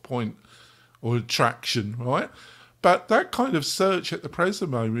stop-off point or attraction, right? But that kind of search at the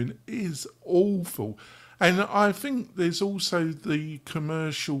present moment is awful. And I think there's also the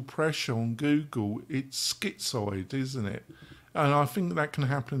commercial pressure on Google. It's schizoid, isn't it? And I think that can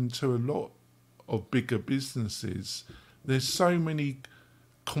happen to a lot of bigger businesses. There's so many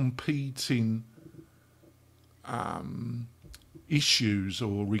competing issues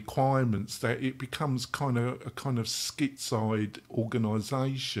or requirements that it becomes a kind of schizoid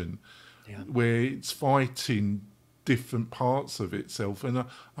organisation where it's fighting different parts of itself. And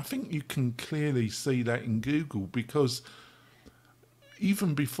I think you can clearly see that in Google, because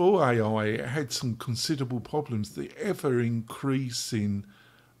even before AI, it had some considerable problems. The ever increasing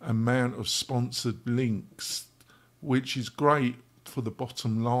amount of sponsored links, which is great for the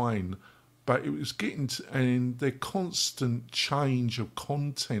bottom line, but it was getting to, and the constant change of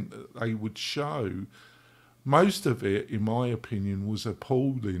content that they would show, most of it, in my opinion, was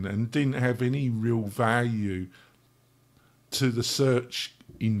appalling and didn't have any real value to the search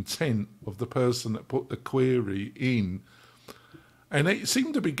intent of the person that put the query in. And it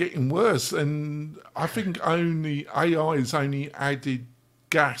seemed to be getting worse. And I think only AI has only added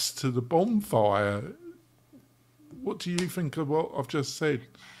gas to the bonfire. What do you think of what I've just said?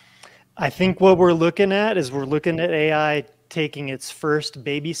 I think what we're looking at is we're looking at AI taking its first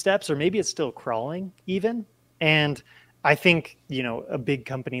baby steps, or maybe it's still crawling even. And I think, you know, a big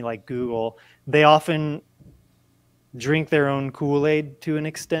company like Google, they often drink their own Kool-Aid to an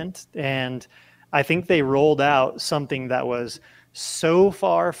extent. And I think they rolled out something that was so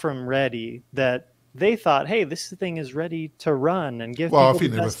far from ready that they thought, hey, this thing is ready to run and give people Well, I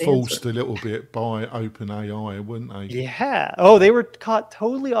think the they were best forced answer. a little bit by OpenAI, weren't they? Yeah. Oh, they were caught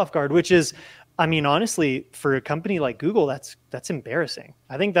totally off guard, which is, I mean, honestly, for a company like Google, that's embarrassing.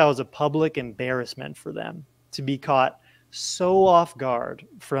 I think that was a public embarrassment for them to be caught so off guard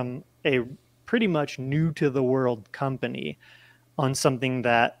from a pretty much new to the world company on something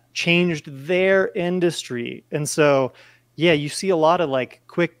that changed their industry. And so, yeah, you see a lot of like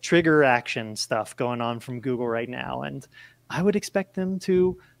quick trigger action stuff going on from Google right now. And I would expect them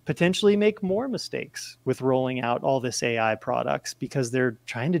to potentially make more mistakes with rolling out all this AI products because they're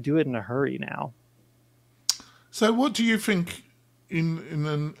trying to do it in a hurry now. So what do you think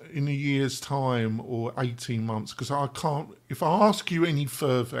in a year's time or 18 months? Because I can't, if I ask you any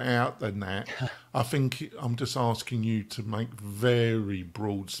further out than that, I think I'm just asking you to make very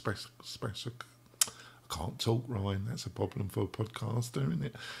broad I can't talk, Ryan. That's a problem for a podcaster, isn't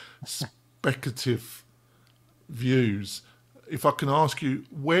it? Speculative views. If I can ask you,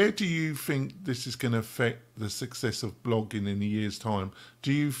 where do you think this is going to affect the success of blogging in a year's time?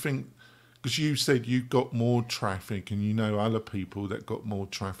 Do you think, because you said you got more traffic and you know other people that got more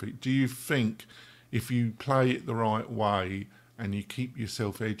traffic, do you think if you play it the right way and you keep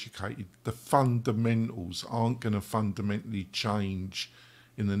yourself educated, the fundamentals aren't going to fundamentally change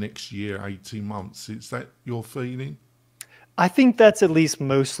in the next year, 18 months? Is that your feeling? I think that's at least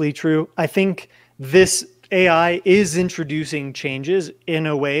mostly true. I think this AI is introducing changes in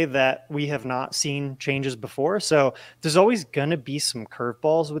a way that we have not seen changes before. So there's always going to be some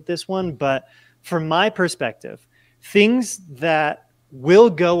curveballs with this one. But from my perspective, things that will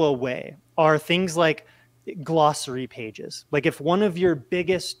go away are things like glossary pages. Like if one of your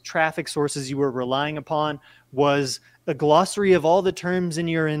biggest traffic sources you were relying upon was a glossary of all the terms in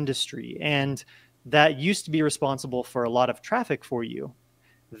your industry, and that used to be responsible for a lot of traffic for you,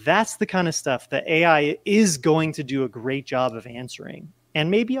 that's the kind of stuff that AI is going to do a great job of answering, and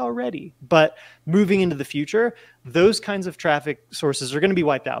maybe already. But moving into the future, those kinds of traffic sources are going to be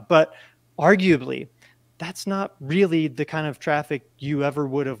wiped out. But arguably, that's not really the kind of traffic you ever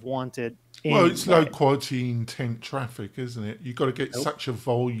would have wanted. Well, it's low quality intent traffic, isn't it? You've got to get such a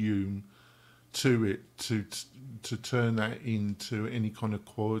volume to it to turn that into any kind of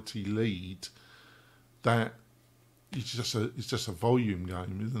quality lead that it's just a volume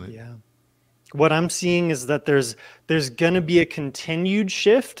game, isn't it? Yeah. What I'm seeing is that there's going to be a continued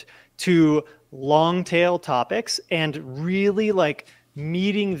shift to long tail topics and really like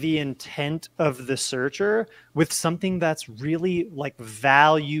meeting the intent of the searcher with something that's really like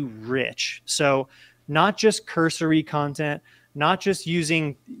value rich. So not just cursory content, not just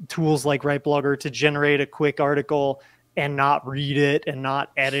using tools like WriteBlogger to generate a quick article and not read it and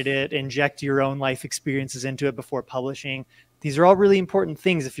not edit it, inject your own life experiences into it before publishing. These are all really important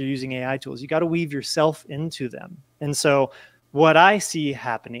things if you're using AI tools. You got to weave yourself into them. And so what I see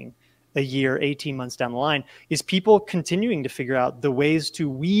happening a year, 18 months down the line is people continuing to figure out the ways to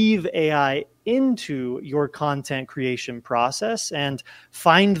weave AI into your content creation process and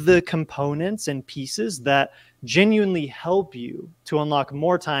find the components and pieces that genuinely help you to unlock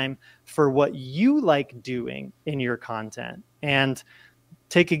more time for what you like doing in your content. And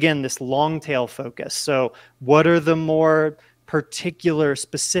take, again, this long tail focus. So what are the more particular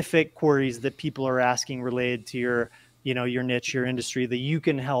specific queries that people are asking related to your niche, your industry, that you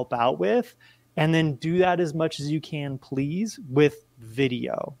can help out with? And then do that as much as you can, please, with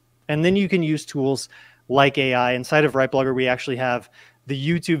video. And then you can use tools like AI. Inside of WriteBlogger, we actually have the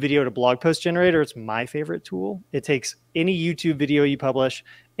YouTube video to blog post generator. It's my favorite tool. It takes any YouTube video you publish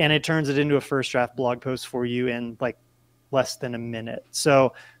and it turns it into a first draft blog post for you in like less than a minute.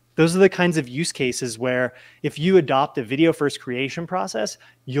 So those are the kinds of use cases where if you adopt a video first creation process,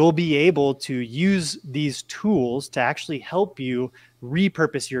 you'll be able to use these tools to actually help you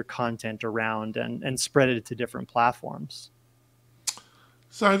repurpose your content around and spread it to different platforms.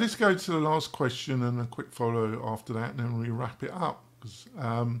 So let's go to the last question and a quick follow after that, and then we wrap it up.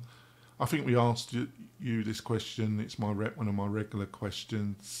 I think we asked you this question. It's one of my regular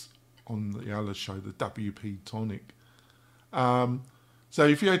questions on the other show, the WP-Tonic. So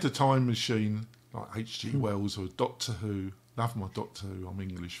if you had a time machine like H.G. Wells or Doctor Who, love my Doctor Who, I'm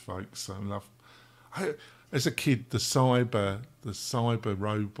English folks, so as a kid, the cyber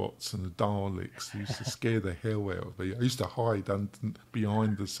robots and the Daleks used to scare the hell out of me. I used to hide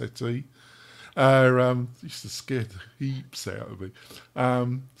behind the settee. Used to scare the heaps out of me.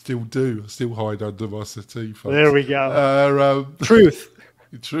 Still do. I still hide under my settee, folks. There we go. Truth.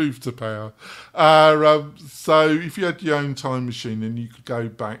 Truth to power. So if you had your own time machine and you could go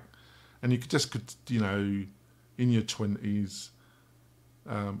back and you could in your 20s,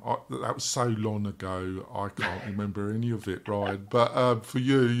 that was so long ago, I can't remember any of it, Ryan. But for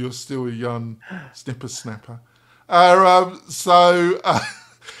you, you're still a young snapper.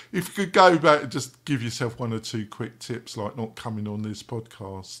 If you could go back and just give yourself one or two quick tips, like not coming on this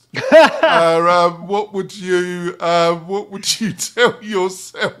podcast, what would you tell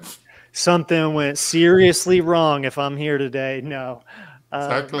yourself? Something went seriously wrong if I'm here today. No.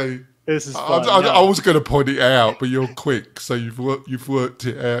 Exactly. This is fun. I was going to point it out, but you're quick, so you've worked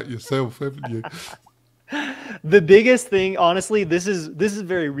it out yourself, haven't you? The biggest thing, honestly, this is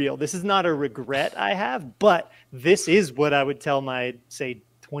very real. This is not a regret I have, but this is what I would tell my, say,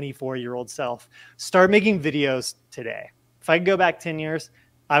 24-year-old self. Start making videos today. If I could go back 10 years,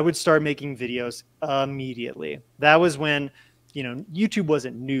 I would start making videos immediately. That was when, YouTube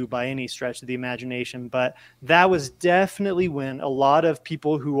wasn't new by any stretch of the imagination, but that was definitely when a lot of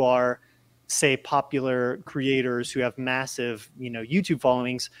people who are, say, popular creators who have massive, YouTube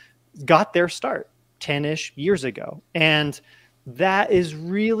followings got their start 10-ish years ago. And that is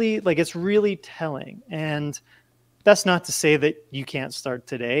really, it's really telling. And that's not to say that you can't start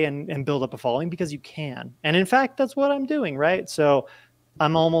today and build up a following, because you can. And in fact, that's what I'm doing, right? So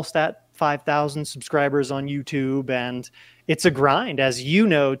I'm almost at 5,000 subscribers on YouTube, and it's a grind, as you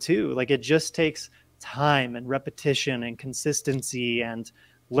know, too. It just takes time and repetition and consistency and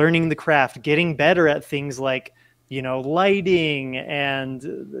learning the craft, getting better at things like, lighting and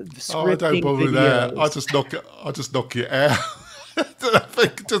scripting. Oh, I don't bother with that. I just knock it out. I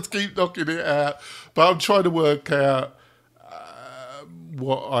think just keep knocking it out. But I'm trying to work out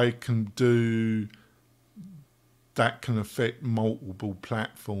what I can do that can affect multiple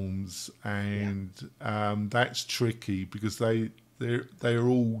platforms, and that's tricky because they're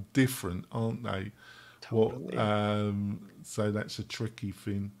all different, aren't they? Totally. So that's a tricky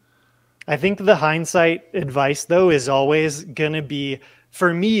thing. I think the hindsight advice, though, is always going to be,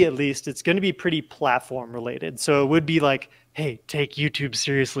 for me at least, it's going to be pretty platform related. So it would be like, hey, take YouTube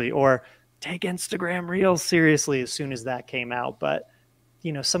seriously, or take Instagram Reels seriously as soon as that came out. But,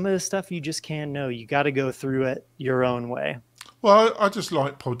 some of the stuff you just can't know. You got to go through it your own way. Well, I just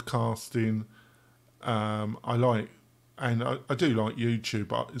like podcasting. I do like YouTube,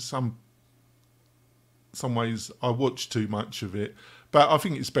 but in some ways I watch too much of it. But I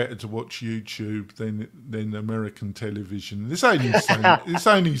think it's better to watch YouTube than American television. There's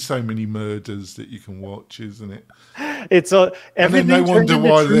only so many murders that you can watch, isn't it? And then they wonder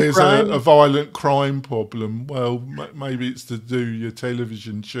why there's a violent crime problem. Well, maybe it's to do your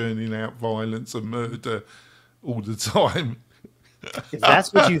television churning out violence and murder all the time. If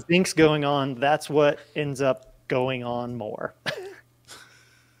that's what you think's going on, that's what ends up going on more.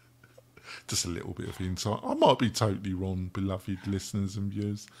 Just a little bit of insight. I might be totally wrong, beloved listeners and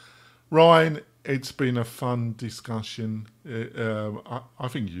viewers. Ryan, it's been a fun discussion. I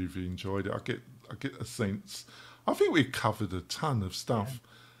think you've enjoyed it. I get a sense. I think we've covered a ton of stuff. Yeah.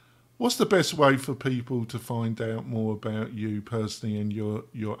 What's the best way for people to find out more about you personally and your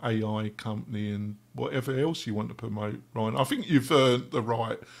AI company and whatever else you want to promote, Ryan? I think you've earned the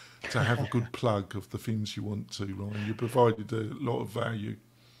right to have a good plug of the things you want to, Ryan. You provided a lot of value.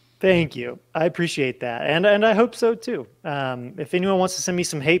 Thank you. I appreciate that. And I hope so too. If anyone wants to send me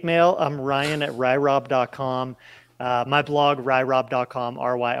some hate mail, I'm Ryan at ryrob.com. My blog, ryrob.com,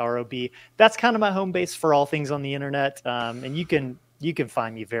 RYROB. That's kind of my home base for all things on the internet. And you can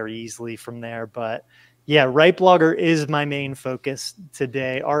find me very easily from there. But yeah, Right Blogger is my main focus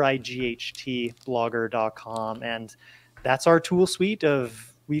today, RIGHT blogger.com. And that's our tool suite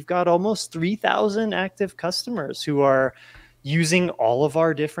we've got almost 3,000 active customers who are using all of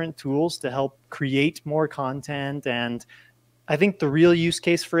our different tools to help create more content. And I think the real use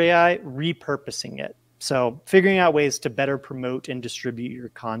case for AI, repurposing it. So figuring out ways to better promote and distribute your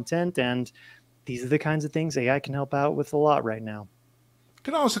content. And these are the kinds of things AI can help out with a lot right now.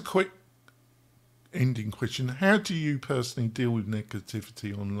 Can I ask a quick ending question? How do you personally deal with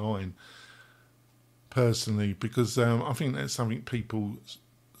negativity online? Personally, because I think that's something people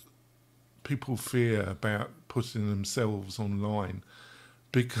fear about putting themselves online,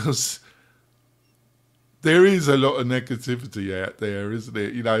 because there is a lot of negativity out there, isn't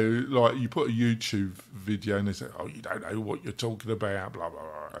it? You know, like you put a YouTube video and they say, "Oh, you don't know what you're talking about," blah, blah,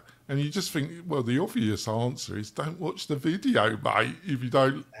 blah. And you just think, well, the obvious answer is don't watch the video, mate, if you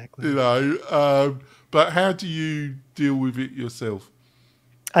don't, Exactly. you know. But how do you deal with it yourself?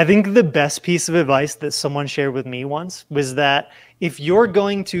 I think the best piece of advice that someone shared with me once was that if you're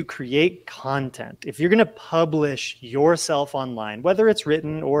going to create content, if you're going to publish yourself online, whether it's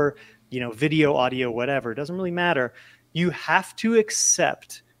written or, video, audio, whatever, it doesn't really matter. You have to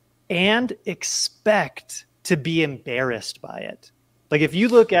accept and expect to be embarrassed by it. Like if you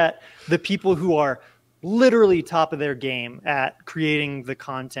look at the people who are literally top of their game at creating the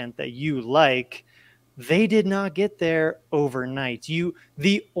content that you like, they did not get there overnight.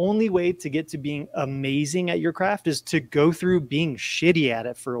 The only way to get to being amazing at your craft is to go through being shitty at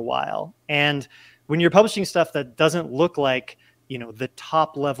it for a while. And when you're publishing stuff that doesn't look like, the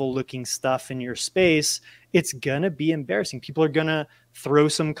top level looking stuff in your space, it's going to be embarrassing. People are going to throw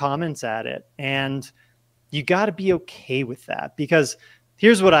some comments at it. And you got to be okay with that, because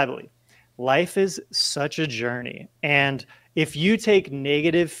here's what I believe. Life is such a journey. And if you take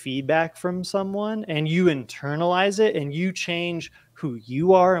negative feedback from someone and you internalize it and you change who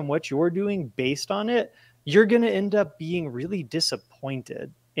you are and what you're doing based on it, you're going to end up being really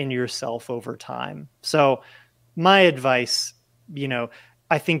disappointed in yourself over time. So my advice,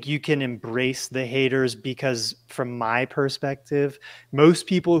 I think you can embrace the haters, because from my perspective, most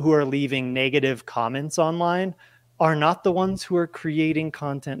people who are leaving negative comments online are not the ones who are creating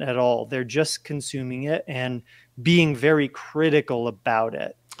content at all. They're just consuming it and being very critical about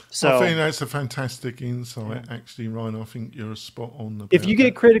it. So I think that's a fantastic insight, actually, Ryan. I think you're spot on. If you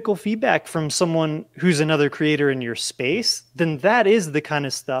get critical feedback from someone who's another creator in your space, then that is the kind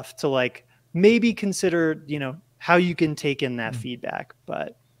of stuff to maybe consider, how you can take in that feedback.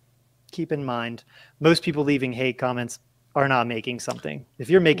 But keep in mind, most people leaving hate comments are not making something. If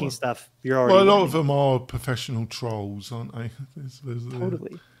you're making stuff, you're already a lot winning. of them are professional trolls, aren't they?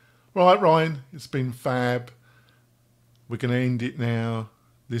 Totally. Right, Ryan, it's been fab. We're going to end it now.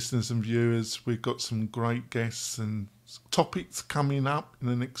 Listeners and viewers, we've got some great guests and topics coming up in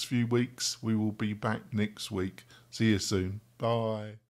the next few weeks. We will be back next week. See you soon. Bye.